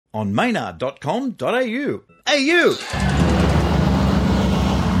on maynard.com.au.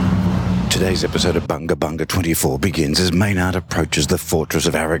 Today's episode of Bunga Bunga 24 begins as Maynard approaches the Fortress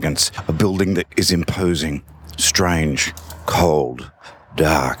of Arrogance, a building that is imposing, strange, cold,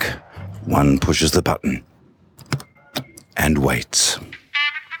 dark. One pushes the button and waits.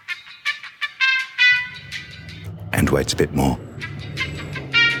 And waits a bit more.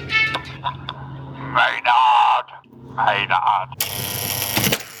 Maynard.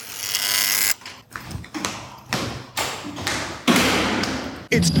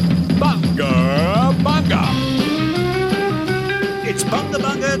 It's Bunga Bunga. It's Bunga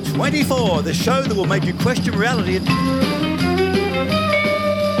Bunga 24, the show that will make you question reality with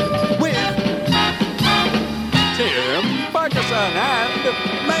Tim Ferguson and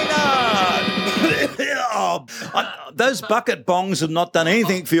Maynard. Those bucket bongs have not done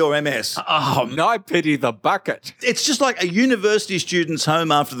anything for your MS. oh, I pity the bucket. It's just like a university student's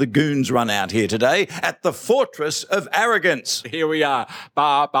home after the goons run out here today at the Fortress of Arrogance. Here we are.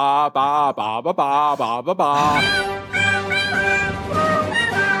 Ba ba ba ba ba ba ba ba ba.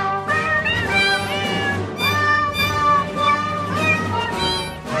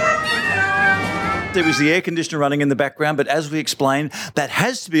 There is the air conditioner running in the background, but as we explained, that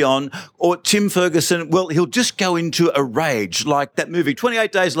has to be on, or Tim Ferguson, well, he'll just go into a rage, like that movie 28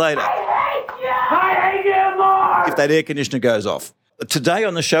 Days Later. I hate you more! If that air conditioner goes off. Today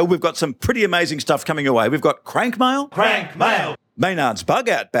on the show, we've got some pretty amazing stuff coming away. We've got Crank Mail, Maynard's Bug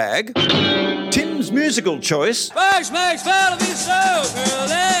Out Bag, Tim's musical choice,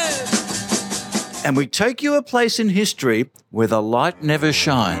 and we take you a place in history where the light never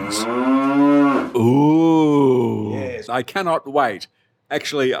shines. Ooh. Yes. I cannot wait.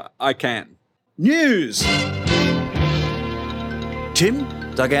 Actually, I can. News. Tim,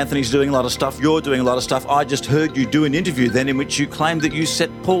 Doug Anthony's doing a lot of stuff. You're doing a lot of stuff. I just heard you do an interview then in which you claimed that you set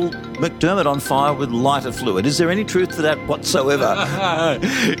Paul McDermott on fire with lighter fluid. Is there any truth to that whatsoever?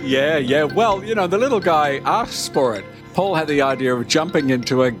 Yeah. Well, the little guy asked for it. Paul had the idea of jumping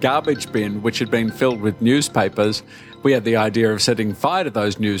into a garbage bin which had been filled with newspapers. We had the idea of setting fire to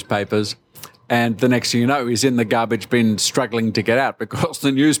those newspapers. And the next thing you know, he's in the garbage bin struggling to get out because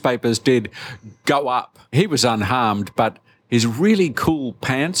the newspapers did go up. He was unharmed, but his really cool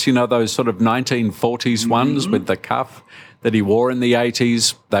pants, those sort of 1940s ones with the cuff that he wore in the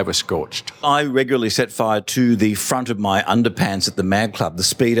 80s, they were scorched. I regularly set fire to the front of my underpants at the Mag Club, the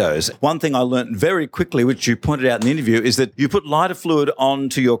Speedos. One thing I learnt very quickly, which you pointed out in the interview, is that you put lighter fluid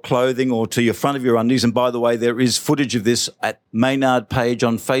onto your clothing or to your front of your undies. And by the way, there is footage of this at Maynard page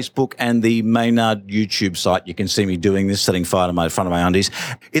on Facebook and the Maynard YouTube site. You can see me doing this, setting fire to my front of my undies.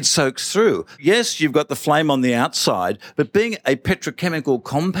 It soaks through. Yes, you've got the flame on the outside, but being a petrochemical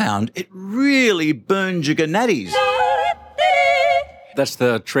compound, it really burns your gonaddies. That's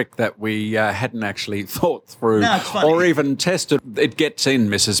the trick that we hadn't actually thought through funny. Or even tested. It gets in,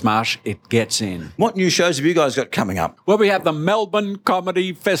 Mrs. Marsh. It gets in. What new shows have you guys got coming up? Well, we have the Melbourne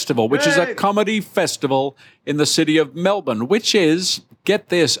Comedy Festival, which is a comedy festival in the city of Melbourne, which is, get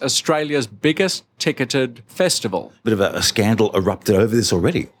this, Australia's biggest ticketed festival. Bit of a scandal erupted over this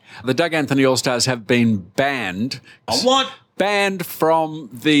already. The Doug Anthony All-Stars have been banned. What? Banned from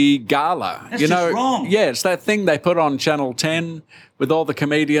the gala. That's just wrong. Yeah, it's that thing they put on Channel 10 with all the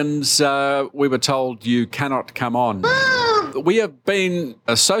comedians. We were told you cannot come on. We have been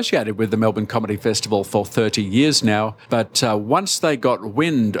associated with the Melbourne Comedy Festival for 30 years now, but once they got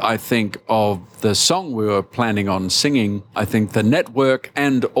wind, I think, of the song we were planning on singing, I think the network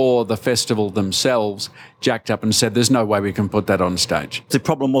and or the festival themselves jacked up and said, there's no way we can put that on stage. The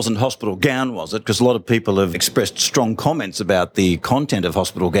problem wasn't Hospital Gown, was it? Because a lot of people have expressed strong comments about the content of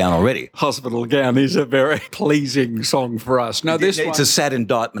Hospital Gown already. Hospital Gown is a very pleasing song for us. No, It's a sad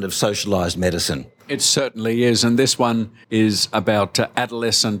indictment of socialised medicine. It certainly is, and this one is about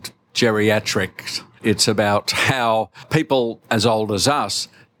adolescent geriatrics. It's about how people as old as us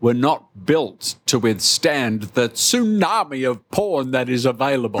were not built to withstand the tsunami of porn that is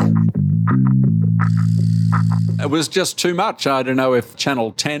available. It was just too much. I don't know if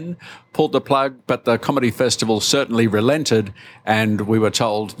Channel 10 pulled the plug, but the Comedy Festival certainly relented, and we were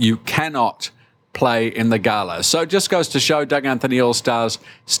told you cannot play in the gala. So it just goes to show Doug Anthony All-Stars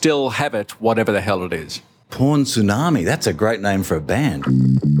still have it, whatever the hell it is. Porn Tsunami, that's a great name for a band.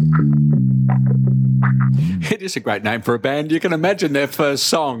 It is a great name for a band. You can imagine their first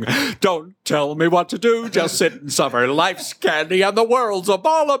song. Don't tell me what to do, just sit and suffer. Life's candy and the world's a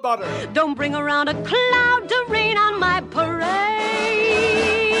ball of butter. Don't bring around a cloud to rain on my parade.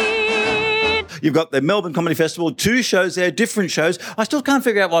 You've got the Melbourne Comedy Festival, 2 shows there, different shows. I still can't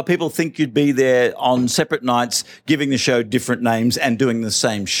figure out why people think you'd be there on separate nights, giving the show different names and doing the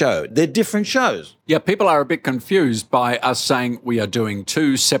same show. They're different shows. Yeah, people are a bit confused by us saying we are doing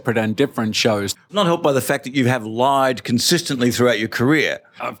 2 separate and different shows. Not helped by the fact that you have lied consistently throughout your career.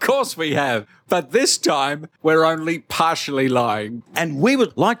 Of course we have. But this time, we're only partially lying. And we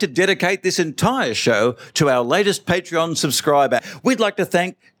would like to dedicate this entire show to our latest Patreon subscriber. We'd like to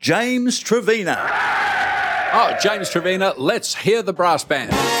thank James Trevina. Oh, James Trevina, let's hear the brass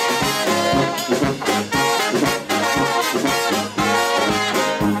band.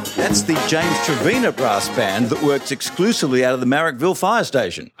 That's the James Trevina brass band that works exclusively out of the Marrickville Fire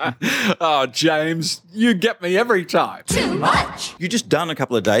Station. Oh, James, you get me every time. Too much. You just done a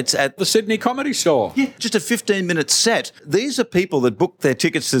couple of dates at The Sydney Comedy Store. Yeah, just a 15-minute set. These are people that booked their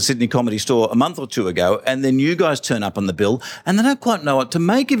tickets to the Sydney Comedy Store a month or 2 ago, and then you guys turn up on the bill, and they don't quite know what to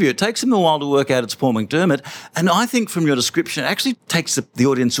make of you. It takes them a while to work out it's Paul McDermott, and I think from your description, it actually takes the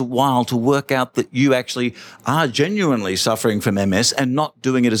audience a while to work out that you actually are genuinely suffering from MS and not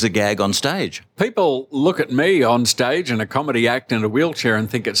doing it as a gag on stage. People look at me on stage in a comedy act in a wheelchair and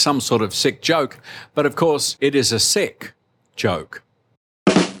think it's some sort of sick joke, but of course it is a sick joke.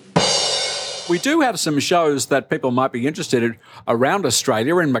 We do have some shows that people might be interested in around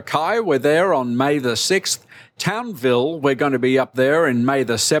Australia. In Mackay, we're there on May the 6th. Townville, we're going to be up there in May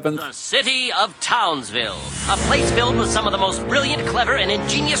the 7th. The city of Townsville, a place filled with some of the most brilliant, clever, and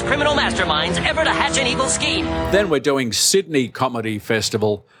ingenious criminal masterminds ever to hatch an evil scheme. Then we're doing Sydney Comedy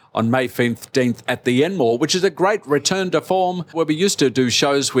Festival on May 15th at the Enmore, which is a great return to form where we used to do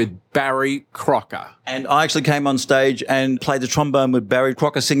shows with Barry Crocker. And I actually came on stage and played the trombone with Barry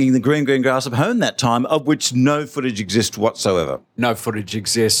Crocker singing The Green, Green Grass of Home that time, of which no footage exists whatsoever. No footage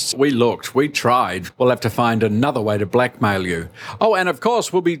exists. We looked, we tried. We'll have to find another way to blackmail you. Oh, and of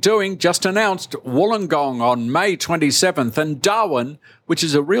course, we'll be doing, just announced, Wollongong on May 27th and Darwin, which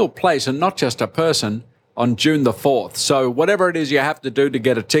is a real place and not just a person, on June the 4th. So whatever it is you have to do to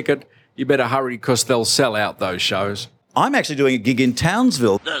get a ticket, you better hurry because they'll sell out those shows. I'm actually doing a gig in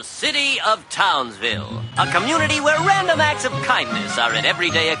Townsville. The city of Townsville, a community where random acts of kindness are an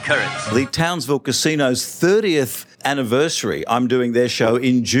everyday occurrence. The Townsville Casino's 30th anniversary. I'm doing their show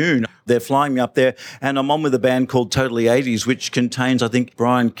in June. They're flying me up there, and I'm on with a band called Totally 80s, which contains, I think,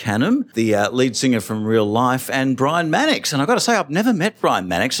 Brian Canham, the lead singer from Real Life, and Brian Mannix. And I've got to say, I've never met Brian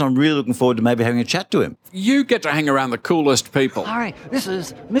Mannix, and I'm really looking forward to maybe having a chat to him. You get to hang around the coolest people. Hi, this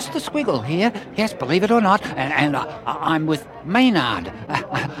is Mr. Squiggle here. Yes, believe it or not, and I'm with Maynard.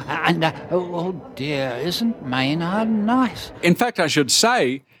 Oh dear, isn't Maynard nice? In fact, I should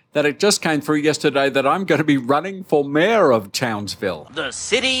say that it just came through yesterday that I'm going to be running for mayor of Townsville. The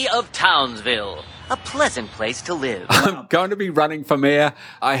city of Townsville, a pleasant place to live. I'm going to be running for mayor.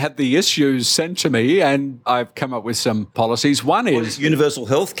 I had the issues sent to me and I've come up with some policies. One is Universal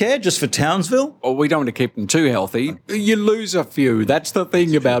health care just for Townsville? well, we don't want to keep them too healthy. You lose a few. That's the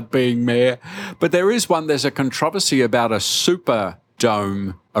thing about being mayor. But there is one, there's a controversy about a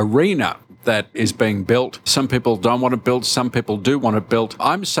Superdome arena that is being built. Some people don't want it built, some people do want it built.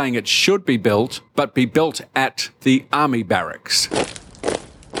 I'm saying it should be built, but be built at the army barracks.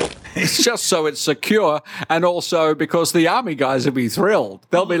 It's just so it's secure, and also because the army guys will be thrilled.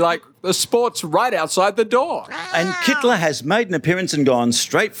 They'll be like, the sport's right outside the door. And Kittler has made an appearance and gone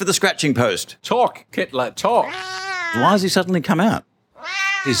straight for the scratching post. Talk, Kittler, talk. Why has he suddenly come out?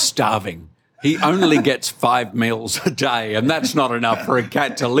 He's starving. He only gets 5 meals a day, and that's not enough for a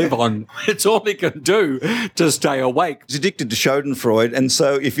cat to live on. It's all he can do to stay awake. He's addicted to Schadenfreude, and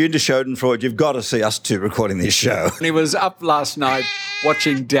so if you're into Schadenfreude, you've got to see us two recording this show. He was up last night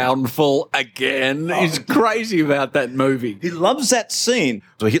watching Downfall again. He's crazy about that movie. He loves that scene.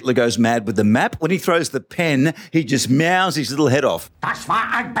 So Hitler goes mad with the map. When he throws the pen, he just meows his little head off. Das war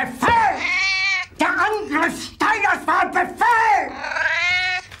ein Befehl! Der Angriff Steiners war ein Befehl!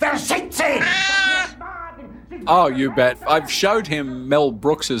 Wer schickt sie? Oh, you bet. I've showed him Mel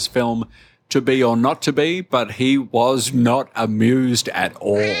Brooks's film To Be or Not to Be, but he was not amused at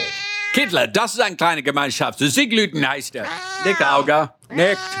all. Kittler, das ist eine kleine Gemeinschaft. Sieglüten heißt er. Nick Auger.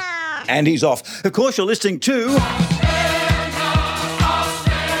 Nick. And he's off. Of course, you're listening to...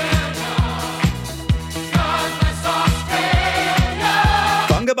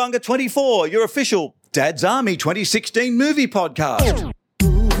 Bunga Bunga 24, your official Dad's Army 2016 movie podcast.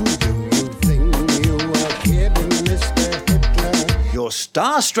 Your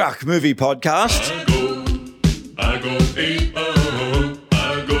Starstruck movie podcast.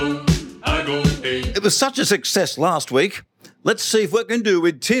 It was such a success last week. Let's see if what we can do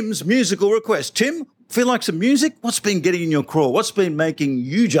with Tim's musical request. Tim, Feel like some music? What's been getting in your craw? What's been making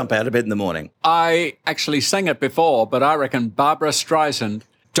you jump out of bed in the morning? I actually sang it before, but I reckon Barbara Streisand,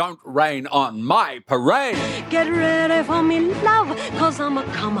 Don't Rain on My Parade. Get ready for me, love, cause I'm a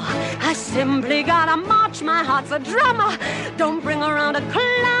comer. I simply gotta march, my heart's a drummer. Don't bring around a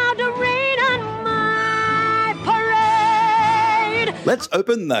cloud of rain on my parade. Let's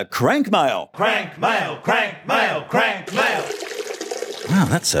open the crank mail. Crank mail, crank mail, crank mail. Wow,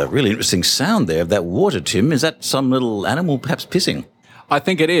 that's a really interesting sound there of that water, Tim. Is that some little animal perhaps pissing? I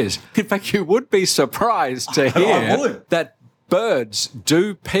think it is. In fact, you would be surprised to hear that birds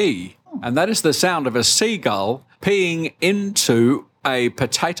do pee, and that is the sound of a seagull peeing into a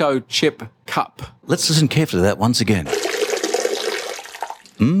potato chip cup. Let's listen carefully to that once again.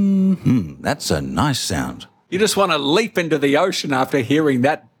 That's a nice sound. You just want to leap into the ocean after hearing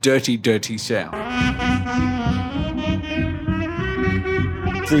that dirty, dirty sound.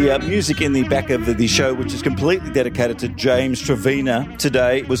 The music in the back of the show, which is completely dedicated to James Trevena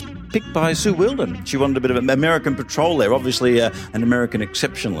today, was picked by Sue Wheeldon. She wanted a bit of an American patrol there, obviously an American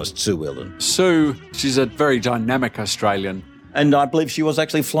exceptionalist, Sue Wheeldon. Sue, she's a very dynamic Australian. And I believe she was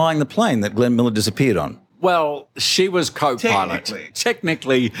actually flying the plane that Glenn Miller disappeared on. Well, she was co-pilot.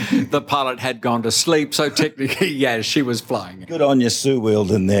 Technically, the pilot had gone to sleep, so technically, yeah, she was flying. Good on you, Sue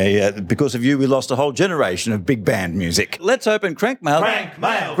Wheeldon there. Yeah, because of you, we lost a whole generation of big band music. Let's open Crank Mail. Crank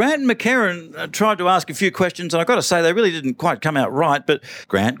Mail. Grant and McCarran tried to ask a few questions, and I've got to say, they really didn't quite come out right. But,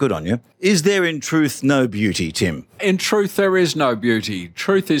 Grant, good on you. Is there in truth no beauty, Tim? In truth, there is no beauty.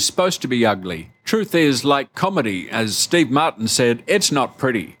 Truth is supposed to be ugly. Truth is like comedy. As Steve Martin said, it's not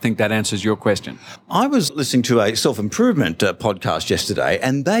pretty. I think that answers your question. I was listening to a self-improvement podcast yesterday,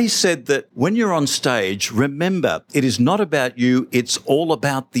 and they said that when you're on stage, remember, it is not about you, it's all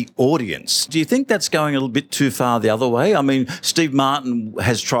about the audience. Do you think that's going a little bit too far the other way? I mean, Steve Martin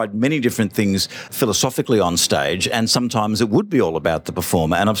has tried many different things philosophically on stage, and sometimes it would be all about the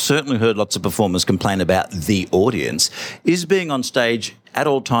performer, and I've certainly heard lots of performers complain about the audience. Is being on stage at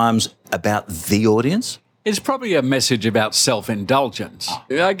all times about the audience? It's probably a message about self-indulgence.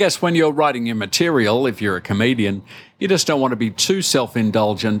 I guess when you're writing your material, if you're a comedian, you just don't want to be too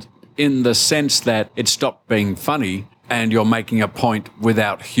self-indulgent in the sense that it stopped being funny and you're making a point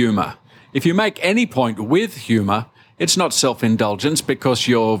without humour. If you make any point with humour, it's not self-indulgence because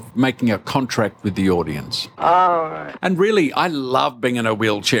you're making a contract with the audience. And really, I love being in a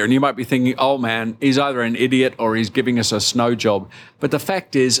wheelchair. And you might be thinking, oh man, he's either an idiot or he's giving us a snow job. But the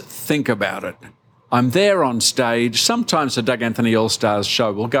fact is, think about it. I'm there on stage. Sometimes the Doug Anthony All-Stars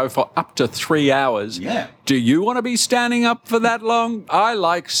show will go for up to 3 hours. Yeah. Do you want to be standing up for that long? I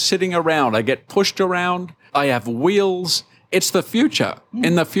like sitting around. I get pushed around. I have wheels. It's the future.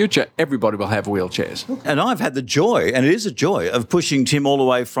 In the future, everybody will have wheelchairs. And I've had the joy, and it is a joy, of pushing Tim all the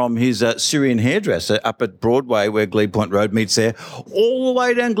way from his Syrian hairdresser up at Broadway where Glebe Point Road meets there, all the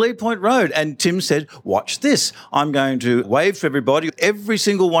way down Glebe Point Road. And Tim said, watch this. I'm going to wave to everybody. Every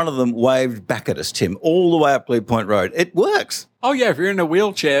single one of them waved back at us, Tim, all the way up Glebe Point Road. It works. Oh, yeah, if you're in a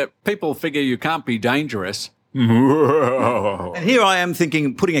wheelchair, people figure you can't be dangerous. And here I am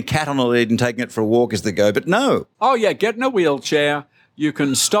thinking putting a cat on a lead and taking it for a walk is the go, but no. Oh, yeah, get in a wheelchair. You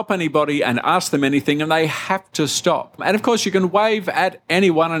can stop anybody and ask them anything, and they have to stop. And, of course, you can wave at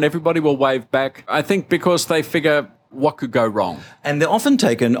anyone and everybody will wave back, I think because they figure what could go wrong. And they're often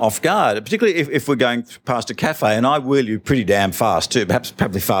taken off guard, particularly if we're going past a cafe, and I wheel you pretty damn fast too,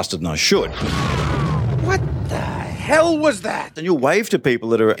 probably faster than I should. What the hell was that? And you'll wave to people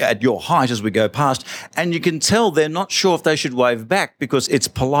that are at your height as we go past, and you can tell they're not sure if they should wave back because it's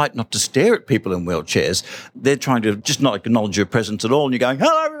polite not to stare at people in wheelchairs. They're trying to just not acknowledge your presence at all, and you're going,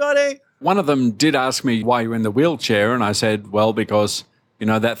 hello, everybody. One of them did ask me why you're in the wheelchair, and I said, well, because, you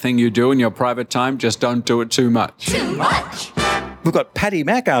know, that thing you do in your private time, just don't do it too much. Too much. We've got Paddy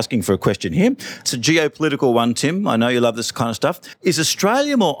Mack asking for a question here. It's a geopolitical one, Tim. I know you love this kind of stuff. Is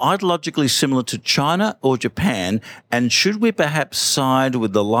Australia more ideologically similar to China or Japan? And should we perhaps side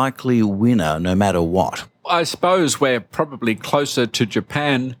with the likely winner no matter what? I suppose we're probably closer to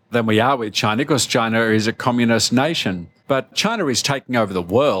Japan than we are with China because China is a communist nation. But China is taking over the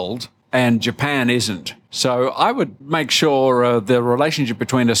world and Japan isn't. So I would make sure the relationship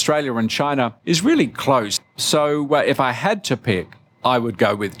between Australia and China is really close. So if I had to pick, I would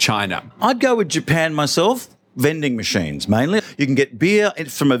go with China. I'd go with Japan myself. Vending machines, mainly. You can get beer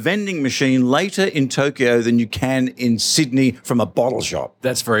from a vending machine later in Tokyo than you can in Sydney from a bottle shop.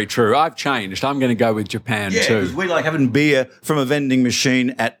 That's very true. I've changed. I'm going to go with Japan too. We like having beer from a vending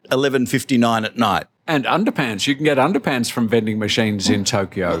machine at 11:59 at night. And underpants. You can get underpants from vending machines in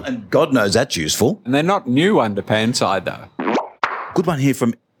Tokyo. And God knows that's useful. And they're not new underpants either. Good one here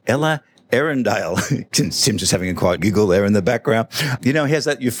from Ella Erindale. Tim's just having a quiet giggle there in the background. You know, he has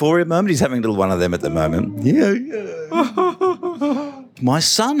that euphoria moment. He's having a little one of them at the moment. Yeah. My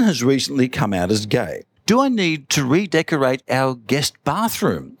son has recently come out as gay. Do I need to redecorate our guest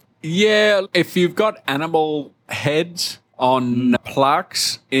bathroom? Yeah, if you've got animal heads on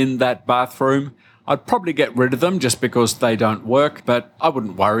plaques in that bathroom, I'd probably get rid of them just because they don't work, but I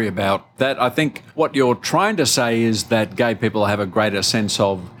wouldn't worry about that. I think what you're trying to say is that gay people have a greater sense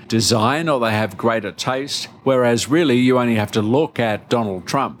of design or they have greater taste, whereas really you only have to look at Donald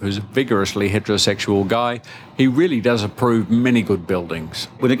Trump, who's a vigorously heterosexual guy. He really does approve many good buildings.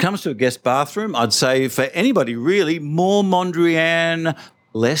 When it comes to a guest bathroom, I'd say for anybody really, more Mondrian,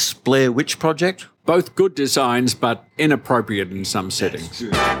 less Blair Witch Project. Both good designs, but inappropriate in some settings.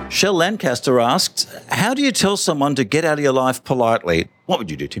 Shell Lancaster asked, how do you tell someone to get out of your life politely? What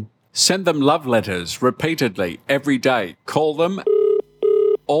would you do, Tim? Send them love letters repeatedly, every day. Call them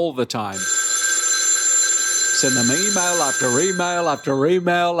all the time. Send them email after email after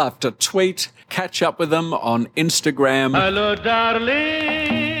email after tweet. Catch up with them on Instagram. Hello,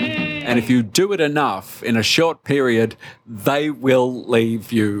 darling. And if you do it enough in a short period, they will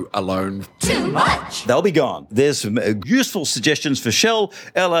leave you alone. Too much! They'll be gone. There's some useful suggestions for Shell,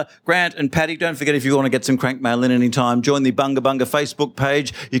 Ella, Grant and Paddy. Don't forget, if you want to get some crank mail in any time, join the Bunga Bunga Facebook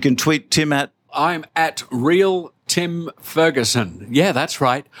page. You can tweet Tim at... I'm at Real Tim Ferguson. Yeah, that's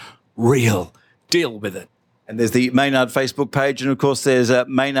right. Real. Deal with it. And there's the Maynard Facebook page, and of course there's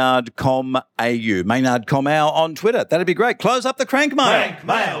Maynard.com.au, Maynard.com.au on Twitter. That'd be great. Close up the crank mail. Crank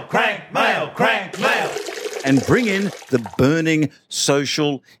mail, crank mail, crank mail. And bring in the burning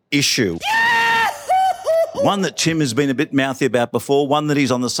social issue. One that Tim has been a bit mouthy about before, one that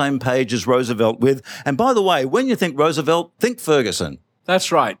he's on the same page as Roosevelt with. And by the way, when you think Roosevelt, think Ferguson.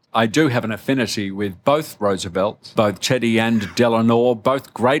 That's right. I do have an affinity with both Roosevelts, both Teddy and Delano,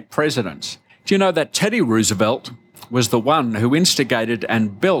 both great presidents. Do you know that Teddy Roosevelt was the one who instigated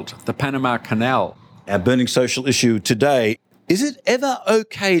and built the Panama Canal? Our burning social issue today, is it ever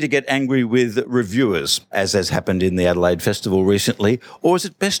okay to get angry with reviewers, as has happened in the Adelaide Festival recently, or is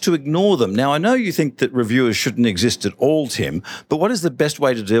it best to ignore them? Now, I know you think that reviewers shouldn't exist at all, Tim, but what is the best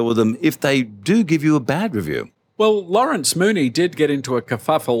way to deal with them if they do give you a bad review? Well, Lawrence Mooney did get into a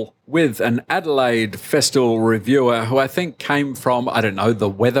kerfuffle with an Adelaide Festival reviewer who I think came from,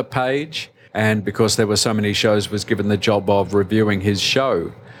 the weather page. And because there were so many shows, was given the job of reviewing his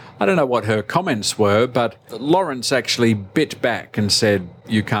show. I don't know what her comments were, but Lawrence actually bit back and said,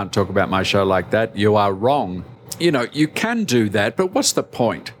 you can't talk about my show like that. You are wrong. You know, you can do that, but what's the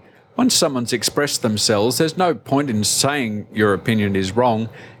point? Once someone's expressed themselves, there's no point in saying your opinion is wrong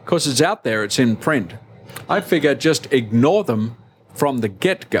because it's out there, it's in print. I figure just ignore them from the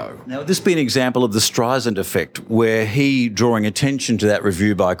get-go. Now, would this be an example of the Streisand effect, where he, drawing attention to that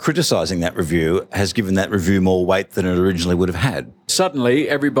review by criticising that review, has given that review more weight than it originally would have had? Suddenly,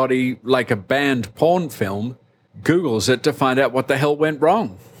 everybody, like a banned porn film, Googles it to find out what the hell went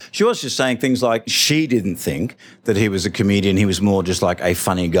wrong. She was just saying things like she didn't think that he was a comedian. He was more just like a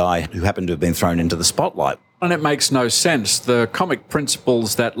funny guy who happened to have been thrown into the spotlight. And it makes no sense. The comic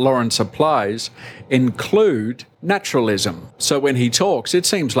principles that Lawrence applies include naturalism. So when he talks, it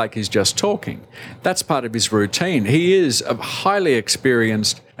seems like he's just talking. That's part of his routine. He is a highly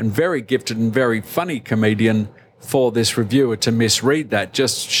experienced and very gifted and very funny comedian. For this reviewer to misread that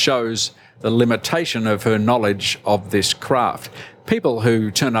just shows the limitation of her knowledge of this craft. People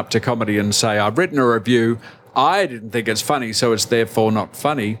who turn up to comedy and say, I've written a review, I didn't think it's funny, so it's therefore not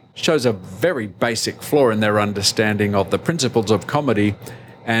funny, shows a very basic flaw in their understanding of the principles of comedy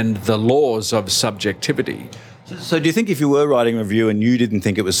and the laws of subjectivity. So do you think if you were writing a review and you didn't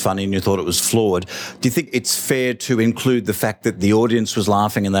think it was funny and you thought it was flawed, do you think it's fair to include the fact that the audience was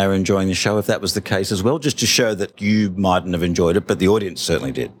laughing and they were enjoying the show if that was the case as well, just to show that you mightn't have enjoyed it, but the audience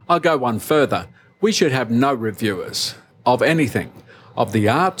certainly did? I'll go one further. We should have no reviewers of anything. Of the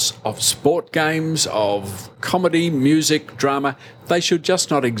arts, of sport games, of comedy, music, drama. They should just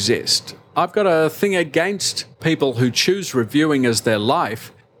not exist. I've got a thing against people who choose reviewing as their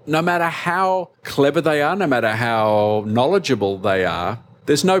life. No matter how clever they are, no matter how knowledgeable they are,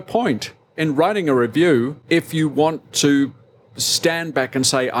 there's no point in writing a review if you want to stand back and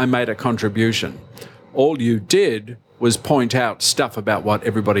say, I made a contribution. All you did was point out stuff about what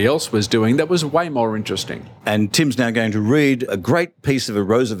everybody else was doing that was way more interesting. And Tim's now going to read a great piece of a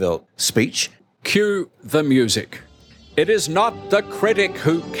Roosevelt speech. Cue the music. It is not the critic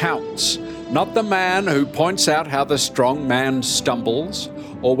who counts, not the man who points out how the strong man stumbles,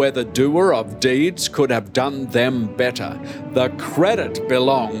 or where the doer of deeds could have done them better. The credit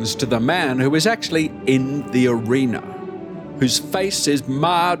belongs to the man who is actually in the arena. whose face is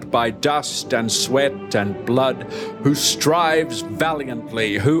marred by dust and sweat and blood, who strives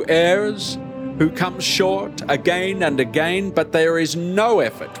valiantly, who errs, who comes short again and again, but there is no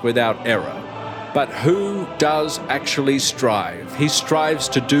effort without error. But who does actually strive? He strives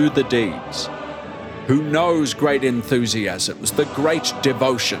to do the deeds. Who knows great enthusiasms, the great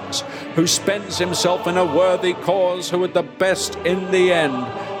devotions, who spends himself in a worthy cause, who at the best in the end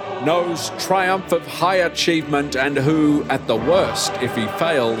knows triumph of high achievement, and who, at the worst, if he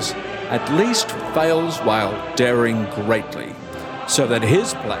fails, at least fails while daring greatly, so that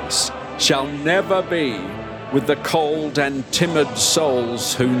his place shall never be with the cold and timid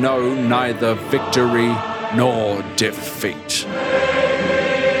souls who know neither victory nor defeat.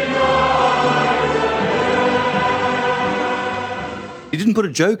 He didn't put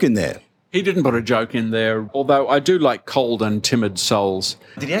a joke in there. He didn't put a joke in there, although I do like cold and timid souls.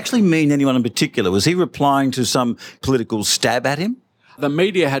 Did he actually mean anyone in particular? Was he replying to some political stab at him? The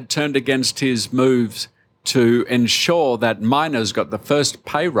media had turned against his moves to ensure that miners got the first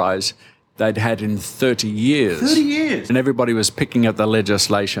pay rise they'd had in 30 years. 30 years? And everybody was picking at the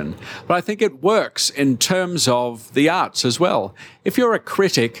legislation. But I think it works in terms of the arts as well. If you're a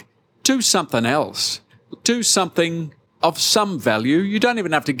critic, do something else. Do something of some value. You don't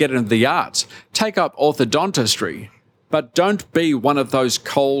even have to get into the arts. Take up orthodontistry, but don't be one of those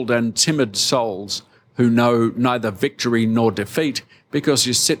cold and timid souls who know neither victory nor defeat because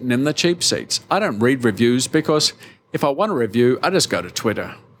you're sitting in the cheap seats. I don't read reviews because if I want a review, I just go to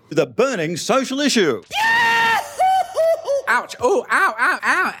Twitter. The burning social issue. Ouch. Oh, ow, ow,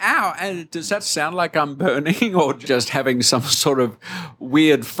 ow, ow. And does that sound like I'm burning or just having some sort of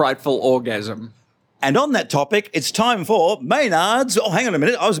weird, frightful orgasm? And on that topic, it's time for Maynard's... Oh, hang on a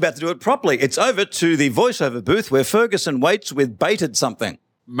minute. I was about to do it properly. It's over to the voiceover booth where Ferguson waits with baited something.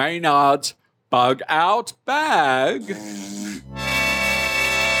 Maynard's Bug Out Bag.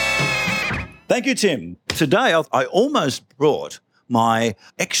 Thank you, Tim. Today, I almost brought my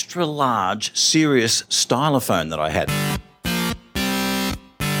extra large Sirius stylophone that I had.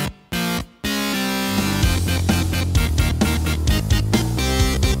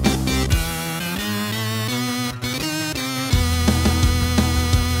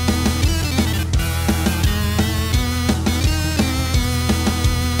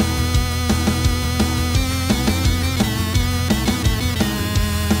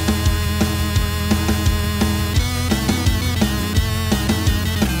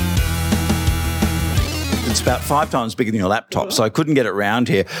 About 5 times bigger than your laptop, so I couldn't get it round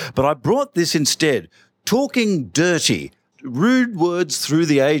here. But I brought this instead. Talking dirty, rude words through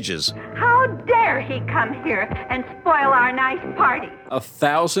the ages. How dare he come here and spoil our nice party?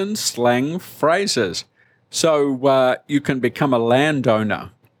 1,000 slang phrases. So you can become a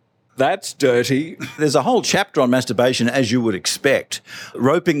landowner. That's dirty. There's a whole chapter on masturbation, as you would expect.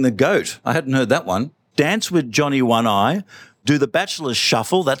 Roping the goat. I hadn't heard that one. Dance with Johnny One Eye. Do the Bachelor's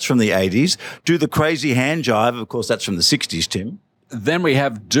Shuffle, that's from the 80s. Do the Crazy Hand Jive, of course, that's from the 60s, Tim. Then we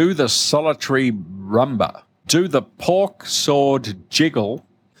have Do the Solitary Rumba. Do the Pork Sword Jiggle.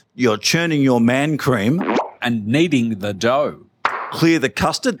 You're churning your man cream. And kneading the dough. Clear the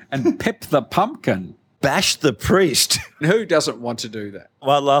custard. And pip the pumpkin. Bash the priest. Who doesn't want to do that?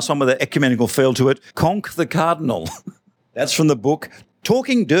 Well, last one with an ecumenical feel to it. Conk the cardinal. That's from the book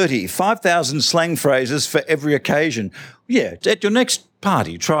Talking Dirty, 5,000 slang phrases for every occasion. Yeah, at your next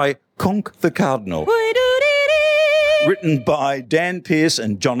party, try Conk the Cardinal. Written by Dan Pearce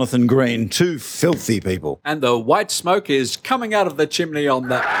and Jonathan Green, 2 filthy people. And the white smoke is coming out of the chimney on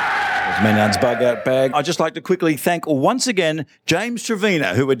that. That's Maynard's Bug Out Bag. I'd just like to quickly thank once again James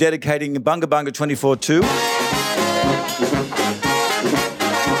Trevina, who we're dedicating Bunga Bunga 24 to.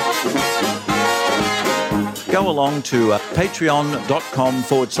 Go along to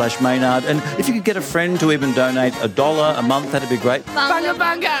patreon.com/Maynard. And if you could get a friend to even donate $1 a month, that'd be great. Bunga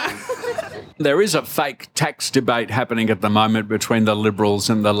bunga! There is a fake tax debate happening at the moment between the Liberals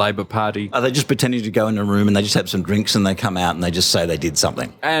and the Labor Party. Are they just pretending to go in a room and they just have some drinks and they come out and they just say they did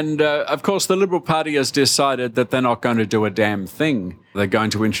something? And, of course, the Liberal Party has decided that they're not going to do a damn thing. They're going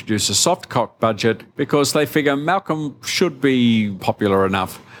to introduce a soft cock budget because they figure Malcolm should be popular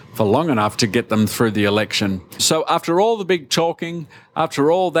enough for long enough to get them through the election. So after all the big talking, after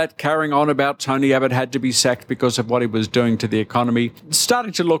all that carrying on about Tony Abbott had to be sacked because of what he was doing to the economy, it's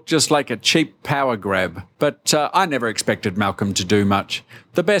starting to look just like a cheap power grab. But I never expected Malcolm to do much.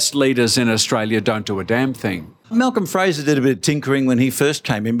 The best leaders in Australia don't do a damn thing. Malcolm Fraser did a bit of tinkering when he first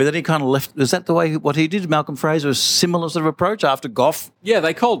came in, but then he kind of left. Is that the way what he did? Malcolm Fraser was similar sort of approach after Gough? Yeah,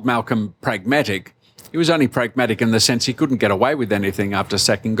 they called Malcolm pragmatic. He was only pragmatic in the sense he couldn't get away with anything after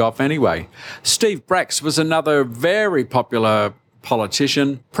sacking Gough anyway. Steve Bracks was another very popular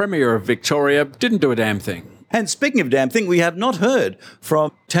politician, Premier of Victoria, didn't do a damn thing. And speaking of damn thing, we have not heard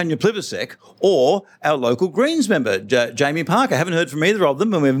from Tanya Plibersek or our local Greens member, Jamie Parker. Haven't heard from either of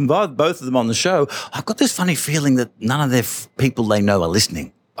them, and we've invited both of them on the show. I've got this funny feeling that none of their people they know are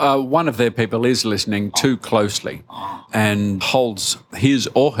listening. One of their people is listening too closely and holds his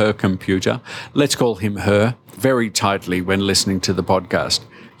or her computer, let's call him her, very tightly when listening to the podcast.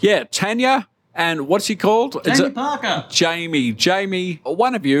 Yeah, Tanya, and what's he called? Jamie Parker. Jamie,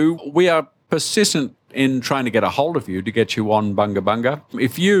 one of you, we are persistent in trying to get a hold of you to get you on Bunga Bunga.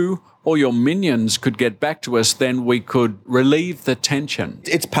 If you or your minions could get back to us, then we could relieve the tension.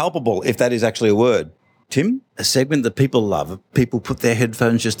 It's palpable, if that is actually a word. Tim, a segment that people love. People put their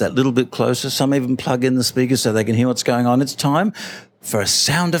headphones just that little bit closer. Some even plug in the speakers so they can hear what's going on. It's time for a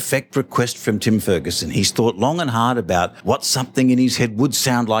sound effect request from Tim Ferguson. He's thought long and hard about what something in his head would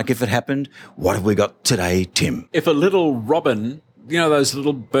sound like if it happened. What have we got today, Tim? If a little robin, you know those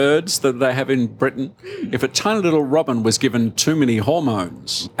little birds that they have in Britain? If a tiny little robin was given too many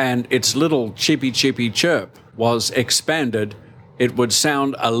hormones and its little chippy chirp was expanded, it would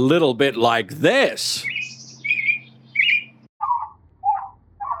sound a little bit like this.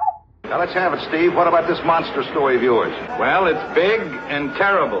 Now, let's have it, Steve. What about this monster story of yours? Well, it's big and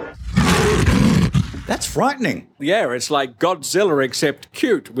terrible. That's frightening. Yeah, it's like Godzilla except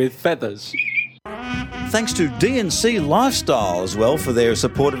cute with feathers. Thanks to DNC Lifestyle as well for their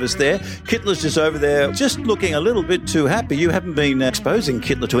support of us there. Kittler's just over there, just looking a little bit too happy. You haven't been exposing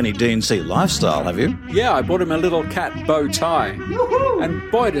Kittler to any DNC Lifestyle, have you? Yeah, I bought him a little cat bow tie. Woohoo!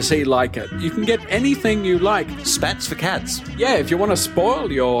 And boy, does he like it. You can get anything you like. Spats for cats. Yeah, if you want to spoil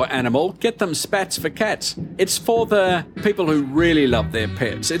your animal, get them spats for cats. It's for the people who really love their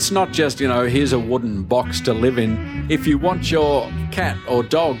pets. It's not just, here's a wooden box to live in. If you want your cat or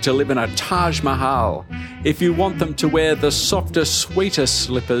dog to live in a Taj Mahal, if you want them to wear the softest, sweetest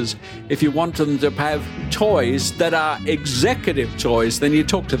slippers, if you want them to have toys that are executive toys, then you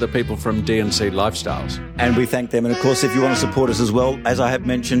talk to the people from DNC Lifestyles. And we thank them. And of course, if you want to support us as well, as I have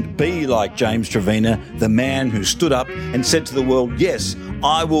mentioned, be like James Trevena, the man who stood up and said to the world, yes,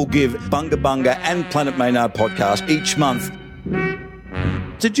 I will give Bunga Bunga and Planet Maynard podcast each month.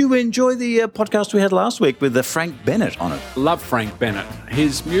 Did you enjoy the podcast we had last week with Frank Bennett on it? Love Frank Bennett.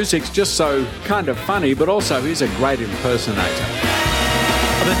 His music's just so kind of funny, but also he's a great impersonator.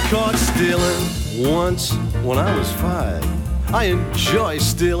 I've been caught stealing once when I was 5. I enjoy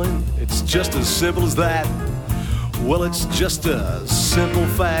stealing. It's just as simple as that. Well, it's just a simple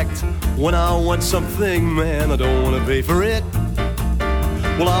fact. When I want something, man, I don't want to pay for it.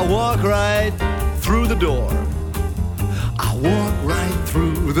 Well, I walk right through the door. I walk right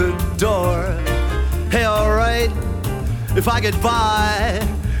through the door. Hey, alright, if I get by,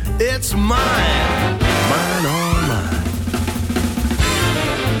 it's mine. Mine, all mine.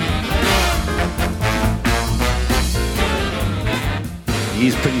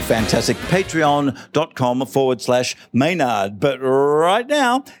 He's pretty fantastic. Patreon.com/Maynard. But right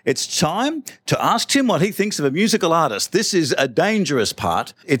now, it's time to ask Tim what he thinks of a musical artist. This is a dangerous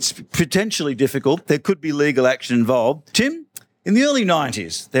part. It's potentially difficult. There could be legal action involved. Tim, in the early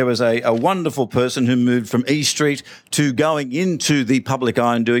 90s, there was a wonderful person who moved from E Street to going into the public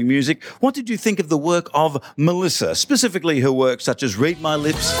eye and doing music. What did you think of the work of Melissa, specifically her work such as Read My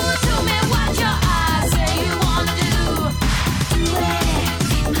Lips?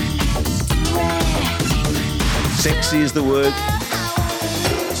 Sexy is the word.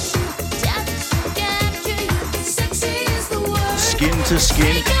 Skin to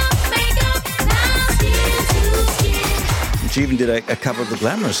Skin. She even did a cover of The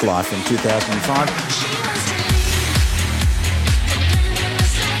Glamorous Life in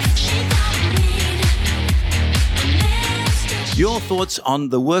 2005. Your thoughts on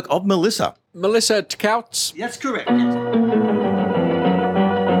the work of Melissa? Melissa Tkouts? That's correct.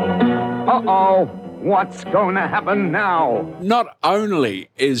 Uh-oh. What's going to happen now? Not only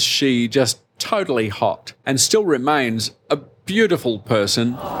is she just totally hot and still remains a beautiful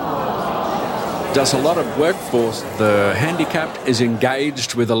person, does a lot of work for the handicapped, is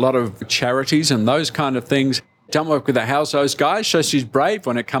engaged with a lot of charities and those kind of things. Done work with the House Host guys, so she's brave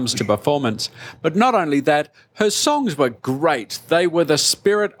when it comes to performance. But not only that, her songs were great. They were the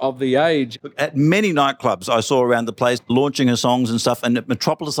spirit of the age. At many nightclubs I saw around the place, launching her songs and stuff, and at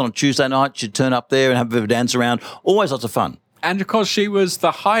Metropolis on a Tuesday night, she'd turn up there and have a bit of a dance around. Always lots of fun. And of course, she was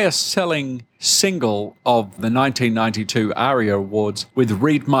the highest-selling single of the 1992 ARIA Awards with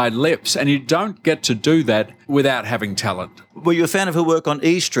Read My Lips, and you don't get to do that without having talent. Were you a fan of her work on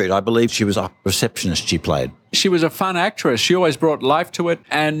E Street? I believe she was a receptionist she played. She was a fun actress. She always brought life to it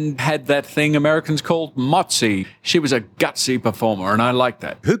and had that thing Americans called motsy. She was a gutsy performer, and I liked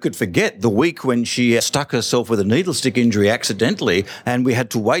that. Who could forget the week when she stuck herself with a needle stick injury accidentally, and we had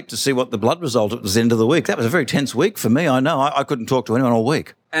to wait to see what the blood result was at the end of the week? That was a very tense week for me, I know. I couldn't talk to anyone all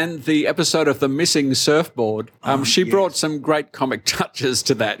week. And the episode of The Missing Surfboard, she brought some great comic touches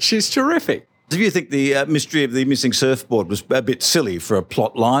to that. She's terrific. Do you think the mystery of the missing surfboard was a bit silly for a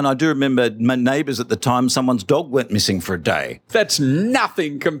plot line? I do remember my neighbours at the time, someone's dog went missing for a day. That's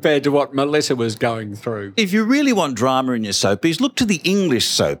nothing compared to what Melissa was going through. If you really want drama in your soapies, look to the English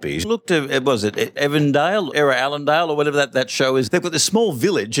soapies. Look to, was it Evandale, Era Allendale, or whatever that show is. They've got this small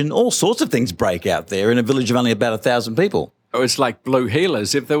village and all sorts of things break out there in a village of only about 1,000 people. It's like Blue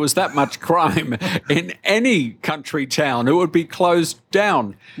Heelers. If there was that much crime in any country town, it would be closed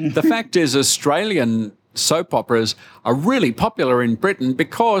down. The fact is, Australian soap operas are really popular in Britain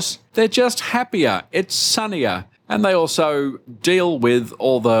because they're just happier. It's sunnier. And they also deal with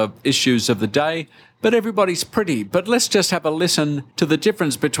all the issues of the day. But everybody's pretty. But let's just have a listen to the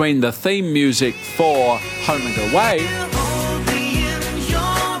difference between the theme music for Home and Away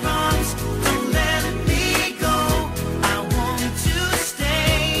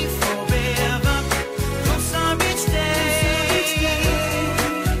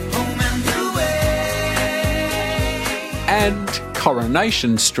and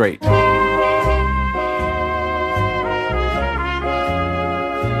Coronation Street.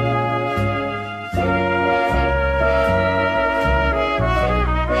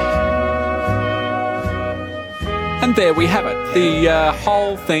 And there we have it. The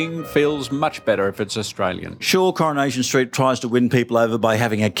whole thing feels much better if it's Australian. Sure, Coronation Street tries to win people over by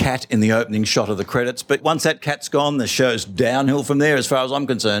having a cat in the opening shot of the credits, but once that cat's gone, the show's downhill from there as far as I'm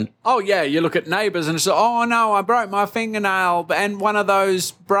concerned. Oh, yeah, you look at Neighbours and it's, oh, no, I broke my fingernail and one of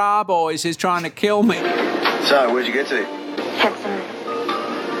those bra boys is trying to kill me. So, where'd you get to? Had some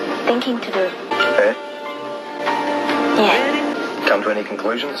thinking to do. Eh? Yeah. Come to any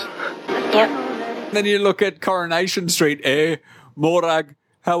conclusions? Yep. Then you look at Coronation Street. Morag,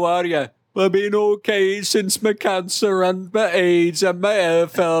 how are you? I've been okay since my cancer and my AIDS and my hair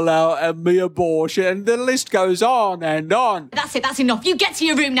fell out and my abortion, and the list goes on and on. That's it, that's enough. You get to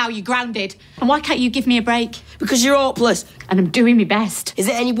your room now, you're grounded. And why can't you give me a break? Because you're hopeless. And I'm doing my best. Is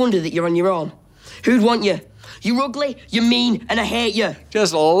it any wonder that you're on your own? Who'd want you? You're ugly, you're mean, and I hate you.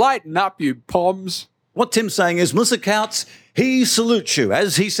 Just lighten up, you poms. What Tim's saying is, Melissa Couts, he salutes you.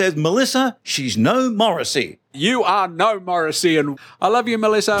 As he says, Melissa, she's no Morrissey. You are no Morrissey, and I love you,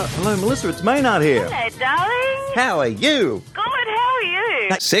 Melissa. Hello, Melissa, it's Maynard here. Hello, darling. How are you? Good, how are you?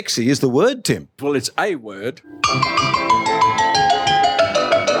 That sexy is the word, Tim. Well, it's a word.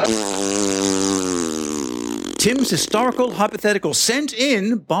 Tim's historical hypothetical sent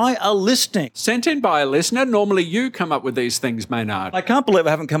in by a listener. Sent in by a listener? Normally you come up with these things, Maynard. I can't believe I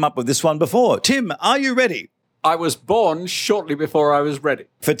haven't come up with this one before. Tim, are you ready? I was born shortly before I was ready.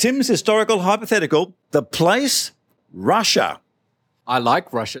 For Tim's historical hypothetical, the place, Russia. I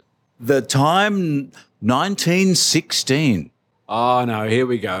like Russia. The time, 1916. Oh, no, here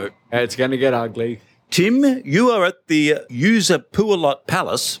we go. It's going to get ugly. Tim, you are at the Yuzapualot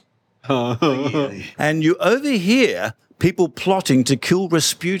Palace. And you overhear people plotting to kill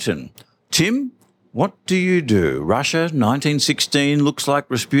Rasputin. Tim, what do you do? Russia, 1916, looks like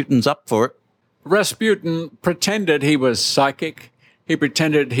Rasputin's up for it. Rasputin pretended he was psychic. He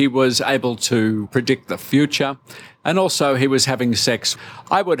pretended he was able to predict the future. And also he was having sex.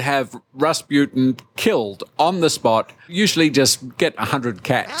 I would have Rasputin killed on the spot, usually just get 100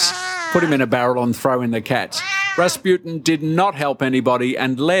 cats, put him in a barrel and throw in the cats. Rasputin did not help anybody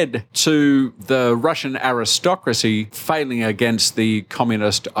and led to the Russian aristocracy failing against the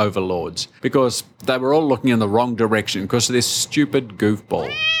communist overlords because they were all looking in the wrong direction because of this stupid goofball.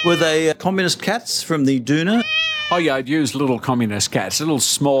 Were they communist cats from the Duna? Oh, yeah, I'd use little communist cats, little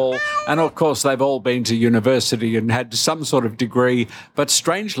small, and of course they've all been to university and had some sort of degree, but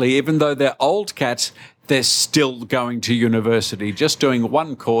strangely, even though they're old cats, they're still going to university, just doing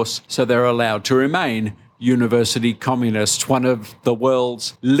one course, so they're allowed to remain university communists, one of the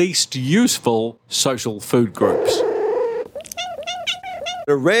world's least useful social food groups.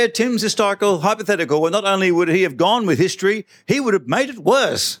 A rare Tim's historical hypothetical where not only would he have gone with history, he would have made it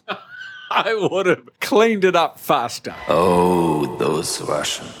worse. I would have cleaned it up faster. Oh, those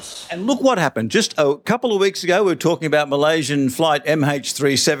Russians. And look what happened. Just a couple of weeks ago, we were talking about Malaysian flight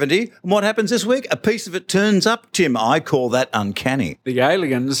MH370. And what happens this week? A piece of it turns up, Tim. I call that uncanny. The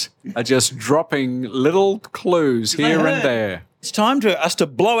aliens are just dropping little clues here and there. It's time for us to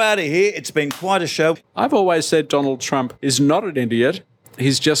blow out of here. It's been quite a show. I've always said Donald Trump is not an idiot.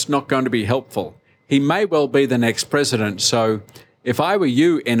 He's just not going to be helpful. He may well be the next president. So if I were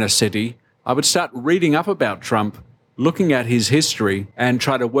you, inner city, I would start reading up about Trump, looking at his history and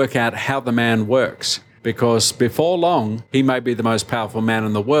try to work out how the man works. Because before long, he may be the most powerful man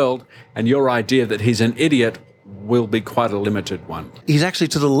in the world, and your idea that he's an idiot will be quite a limited one. He's actually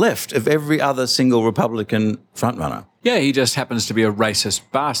to the left of every other single Republican frontrunner. Yeah, he just happens to be a racist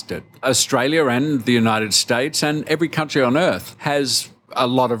bastard. Australia and the United States and every country on earth has a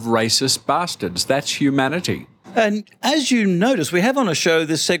lot of racist bastards. That's humanity. And as you notice, we have on a show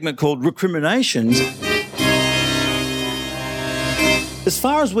this segment called Recriminations. As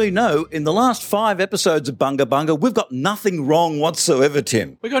far as we know, in the last 5 episodes of Bunga Bunga, we've got nothing wrong whatsoever,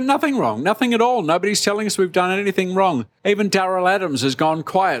 Tim. We've got nothing wrong, nothing at all. Nobody's telling us we've done anything wrong. Even Daryl Adams has gone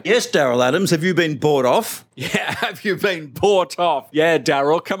quiet. Yes, Daryl Adams, have you been bought off? Yeah, have you been bought off? Yeah,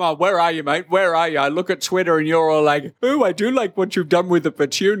 Daryl, come on, where are you, mate? Where are you? I look at Twitter and you're all like, oh, I do like what you've done with the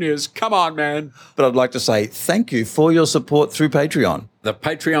petunias. Come on, man. But I'd like to say thank you for your support through Patreon. The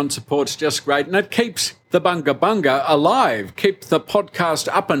Patreon support's just great, and it keeps the Bunga Bunga alive, keep the podcast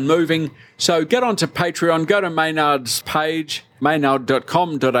up and moving. So get onto Patreon, go to Maynard's page,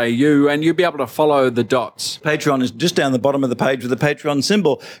 maynard.com.au, and you'll be able to follow the dots. Patreon is just down the bottom of the page with the Patreon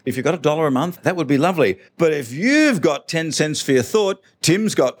symbol. If you've got $1 a month, that would be lovely. But if you've got 10 cents for your thought,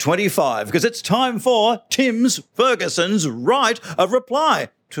 Tim's got 25, because it's time for Tim's Ferguson's Right of Reply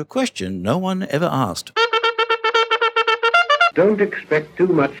to a question no one ever asked. Don't expect too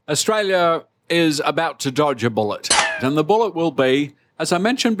much. Australia is about to dodge a bullet, and the bullet will be, as I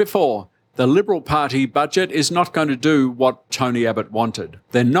mentioned before, the Liberal Party budget is not going to do what Tony Abbott wanted.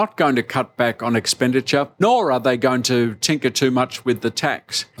 They're not going to cut back on expenditure, nor are they going to tinker too much with the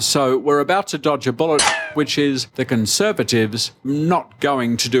tax. So we're about to dodge a bullet, which is the Conservatives not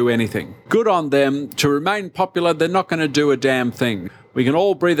going to do anything. Good on them. To remain popular, they're not going to do a damn thing. We can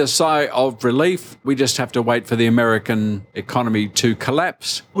all breathe a sigh of relief. We just have to wait for the American economy to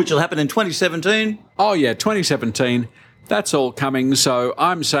collapse. Which will happen in 2017. Oh, yeah, 2017. That's all coming, so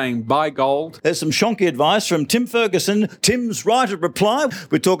I'm saying buy gold. There's some shonky advice from Tim Ferguson, Tim's Right of Reply.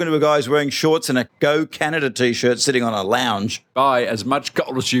 We're talking to a guy who's wearing shorts and a Go Canada T-shirt sitting on a lounge. Buy as much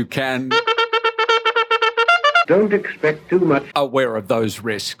gold as you can. Don't expect too much. Aware of those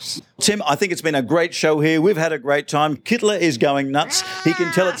risks. Tim, I think it's been a great show here. We've had a great time. Kittler is going nuts. He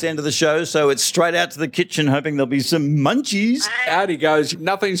can tell it's the end of the show, so it's straight out to the kitchen, hoping there'll be some munchies. Out he goes.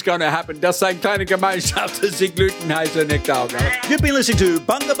 Nothing's going to happen. Das sein kleine Gemeinschaft, sie gluten heiße Nektar. You've been listening to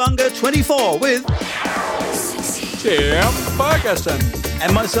Bunga Bunga 24 with Tim Ferguson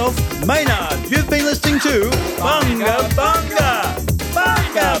and myself, Maynard. You've been listening to Bunga Bunga.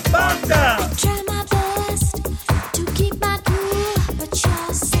 Bunga Bunga.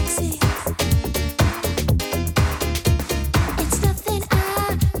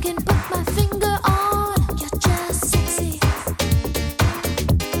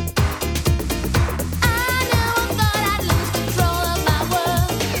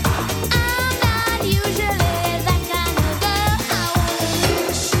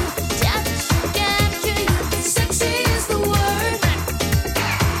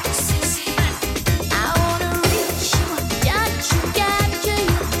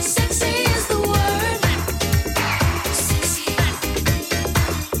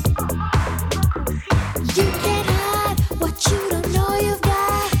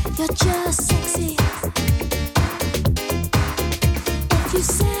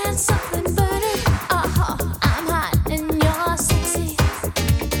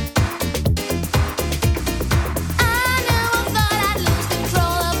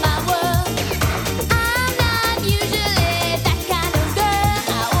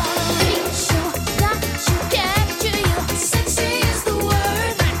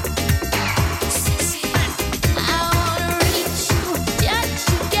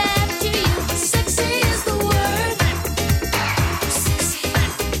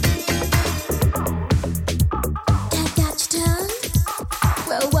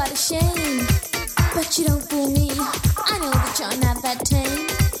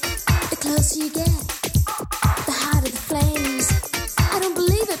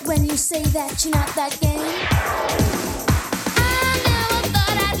 That you're not that game.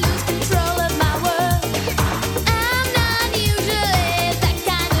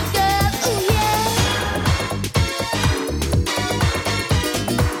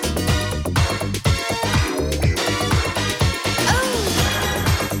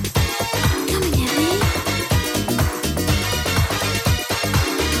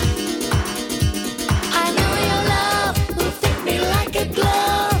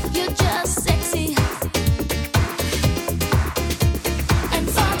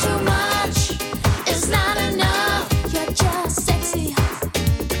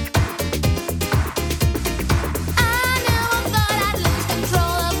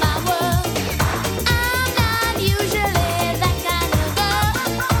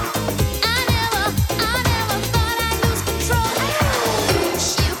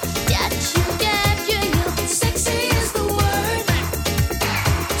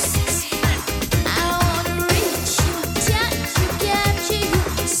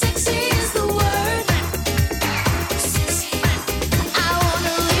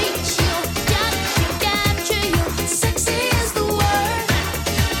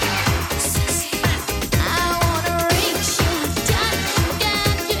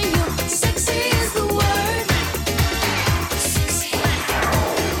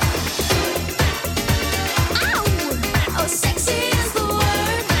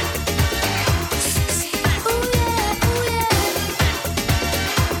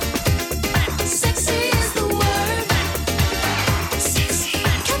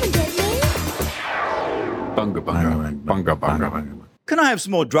 Bunga Bunga. Can I have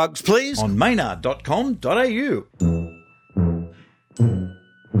some more drugs, please? On maynard.com.au.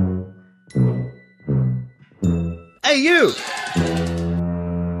 Hey, you!